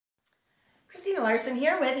Gina Larson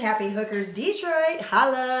here with Happy Hookers Detroit,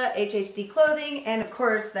 Holla, HHD Clothing, and of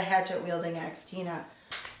course the hatchet-wielding Tina.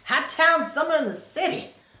 Hot town summer in the city.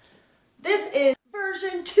 This is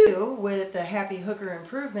version 2 with the Happy Hooker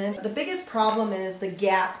improvements. The biggest problem is the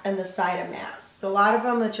gap and the side of masks. A lot of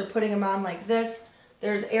them that you're putting them on like this,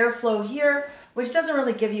 there's airflow here, which doesn't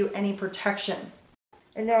really give you any protection.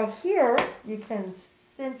 And now here, you can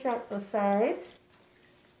cinch up the sides.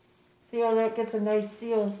 See how that gets a nice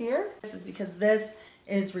seal here? This is because this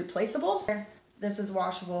is replaceable. This is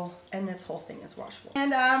washable, and this whole thing is washable.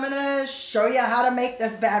 And I'm gonna show you how to make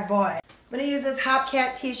this bad boy. I'm gonna use this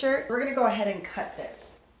Hopcat t-shirt. We're gonna go ahead and cut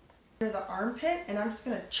this under the armpit, and I'm just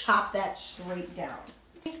gonna chop that straight down.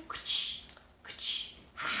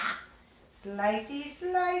 Slicey,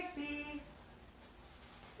 slicey.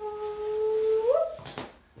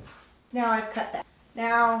 Now I've cut that.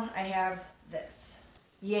 Now I have this.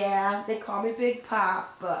 Yeah, they call me Big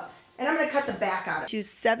Papa. And I'm going to cut the back out. To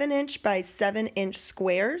 7-inch by 7-inch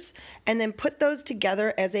squares and then put those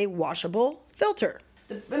together as a washable filter.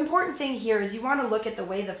 The important thing here is you want to look at the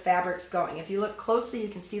way the fabric's going. If you look closely, you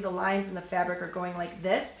can see the lines in the fabric are going like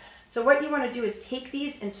this. So what you want to do is take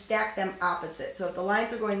these and stack them opposite. So if the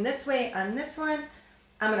lines are going this way on this one,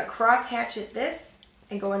 I'm going to cross hatchet this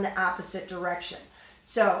and go in the opposite direction.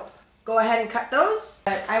 So go ahead and cut those.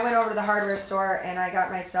 I went over to the hardware store and I got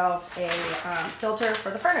myself a filter for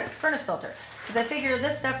the furnace filter. Because I figure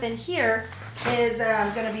this stuff in here is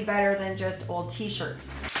going to be better than just old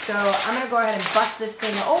t-shirts. So I'm going to go ahead and bust this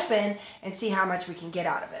thing open and see how much we can get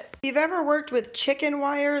out of it. If you've ever worked with chicken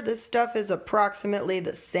wire, this stuff is approximately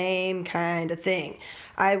the same kind of thing.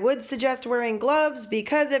 I would suggest wearing gloves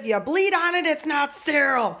because if you bleed on it, it's not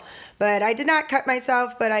sterile. But I did not cut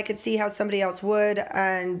myself, but I could see how somebody else would.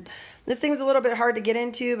 And this thing was a little bit hard to get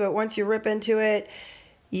into, but once you rip into it,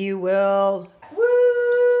 you will.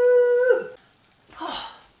 Woo!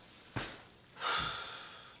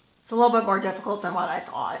 It's a little bit more difficult than what I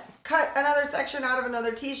thought. Cut another section out of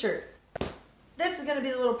another t-shirt. This is going to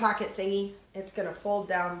be the little pocket thingy. It's going to fold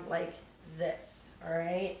down like this, all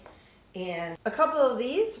right? And a couple of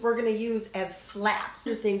these we're going to use as flaps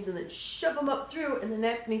or things and then shove them up through, and then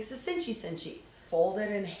that makes a cinchy. Fold it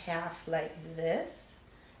in half like this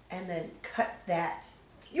and then cut that.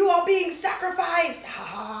 You are being sacrificed! Ha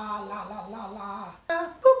ha, la la la la.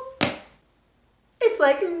 Boop. It's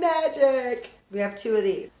like magic. We have 2 of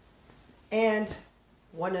these and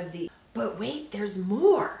 1 of these. But wait, there's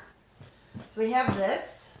more. So we have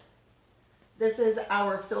this. This is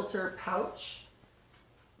our filter pouch.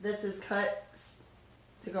 This is cut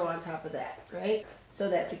to go on top of that, right? So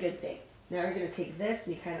that's a good thing. Now you're going to take this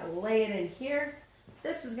and you kind of lay it in here.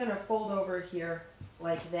 This is going to fold over here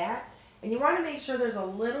like that. And you want to make sure there's a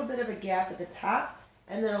little bit of a gap at the top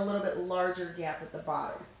and then a little bit larger gap at the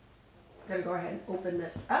bottom. I'm going to go ahead and open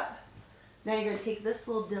this up. Now you're going to take this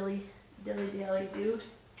little dilly-dally dude.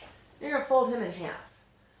 You're going to fold him in half.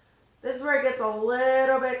 This is where it gets a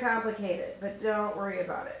little bit complicated, but don't worry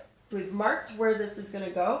about it. We've marked where this is going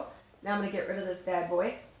to go. Now I'm going to get rid of this bad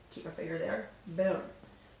boy. Keep my finger there. Boom.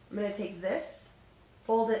 I'm going to take this,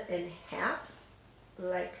 fold it in half,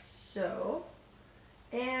 like so,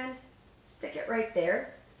 and stick it right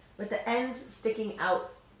there with the ends sticking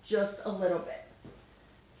out just a little bit.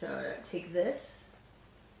 So I'm going to take this,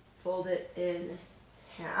 fold it in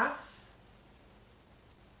half,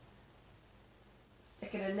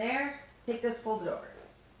 stick it in there, take this, fold it over.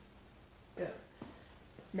 Boom.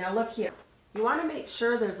 Now look here. You want to make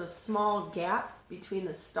sure there's a small gap between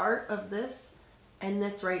the start of this and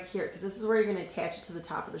this right here, because this is where you're going to attach it to the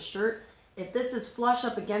top of the shirt. If this is flush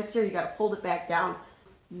up against here, you got to fold it back down.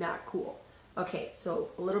 Not cool. Okay, so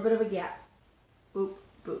a little bit of a gap. Boop,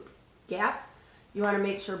 boop. Gap. You want to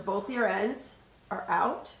make sure both your ends are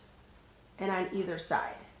out and on either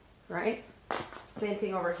side, right? Same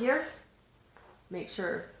thing over here. Make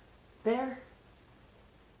sure there.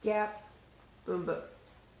 Gap. Boom, boom.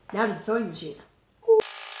 Now to the sewing machine. Ooh.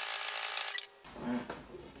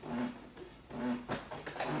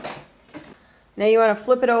 Now you want to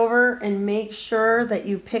flip it over and make sure that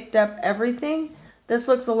you picked up everything. This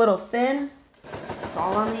looks a little thin. It's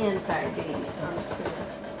all on the inside, baby. So I'm just going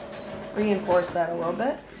to reinforce that a little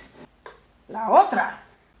bit. La otra.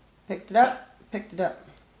 Picked it up, picked it up.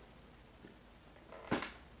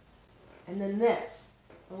 And then this.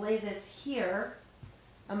 I'll lay this here.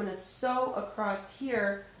 I'm going to sew across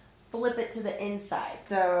here, flip it to the inside.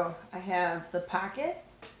 So I have the pocket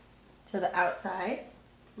to the outside.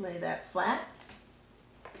 Lay that flat.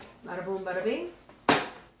 Bada boom, bada bing.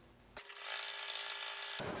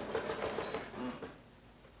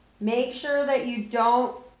 Make sure that you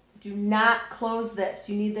don't Do not close this.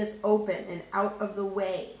 You need this open and out of the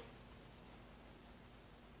way.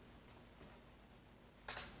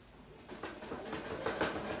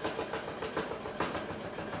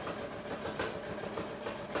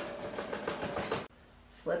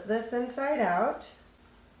 Flip this inside out.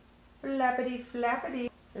 Flappity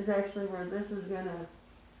flappity is actually where this is gonna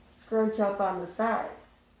scrunch up on the sides.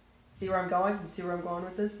 See where I'm going? You see where I'm going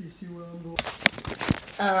with this? You see where I'm going?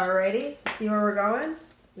 Alrighty, see where we're going?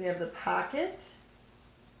 We have the pocket,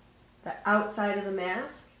 the outside of the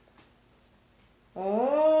mask.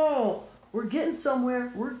 Oh, we're getting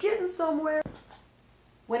somewhere. We're getting somewhere.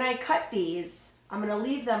 When I cut these, I'm gonna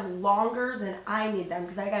leave them longer than I need them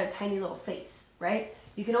because I got a tiny little face, right?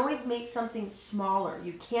 You can always make something smaller.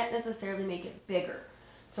 You can't necessarily make it bigger.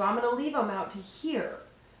 So I'm gonna leave them out to here.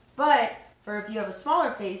 But for if you have a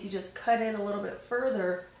smaller face, you just cut in a little bit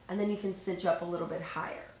further and then you can cinch up a little bit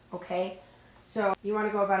higher, okay? So you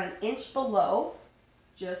wanna go about 1 inch below,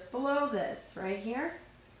 just below this, right here.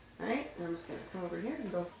 All right, and I'm just gonna come over here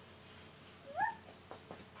and go.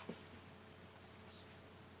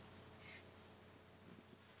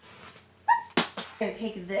 I'm gonna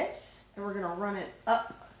take this and we're gonna run it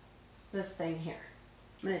up this thing here.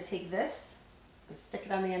 I'm gonna take this and stick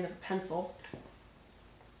it on the end of a pencil.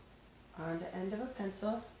 On the end of a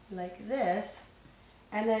pencil, like this,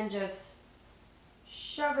 and then just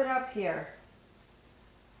shove it up here.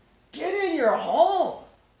 Get in your hole.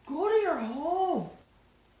 Go to your hole.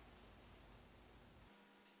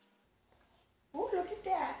 Oh, look at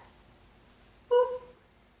that. Boop.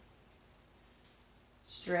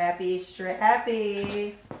 Strappy,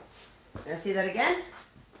 strappy. Gonna see that again?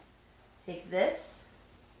 Take this,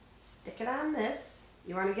 stick it on this.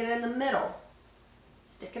 You want to get it in the middle.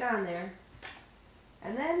 Stick it on there.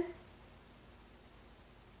 And then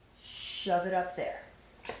shove it up there.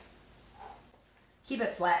 Keep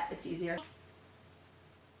it flat, it's easier.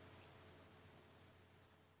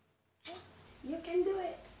 You can do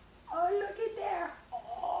it. Oh, look at there.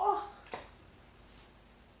 Oh.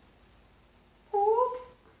 Whoop.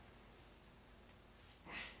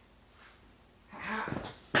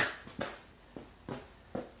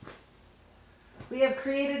 We have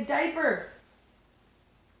created diaper.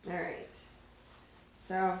 All right.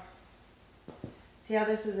 So, see how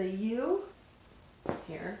this is a U?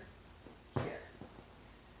 Here, here.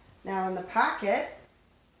 Now in the pocket,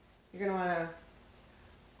 you're going to want to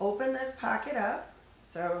open this pocket up.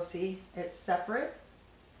 So see, it's separate,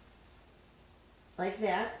 like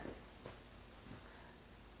that.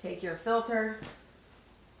 Take your filter,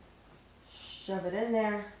 shove it in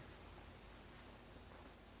there.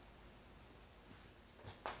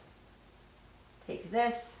 Take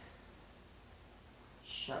this,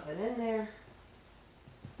 shove it in there.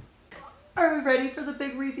 Are we ready for the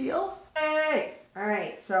big reveal? Hey! All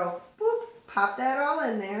right, so boop, pop that all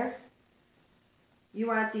in there. You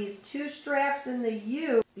want these 2 straps in the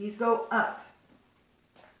U. These go up.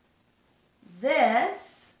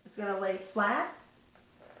 This is going to lay flat,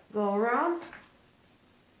 go around,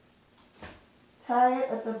 tie it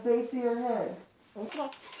at the base of your head. Okay,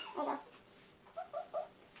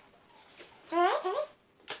 there you go.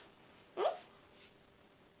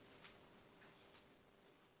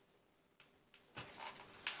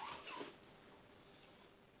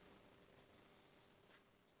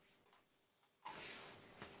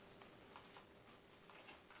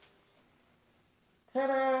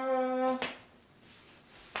 Ta-da!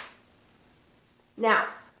 Now,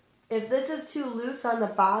 if this is too loose on the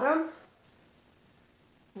bottom,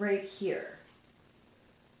 right here,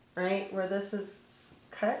 right where this is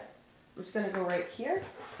cut, I'm just going to go right here,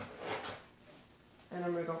 and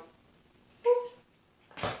I'm going to go,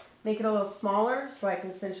 boop, make it a little smaller so I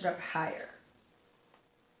can cinch it up higher.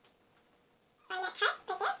 Find that cut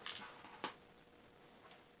right there.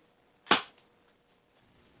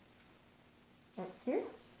 Up here,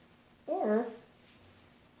 or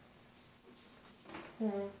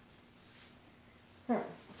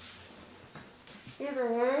either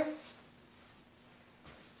way,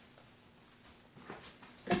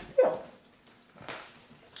 it's filled.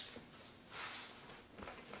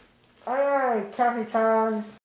 Aye, aye, coffee time.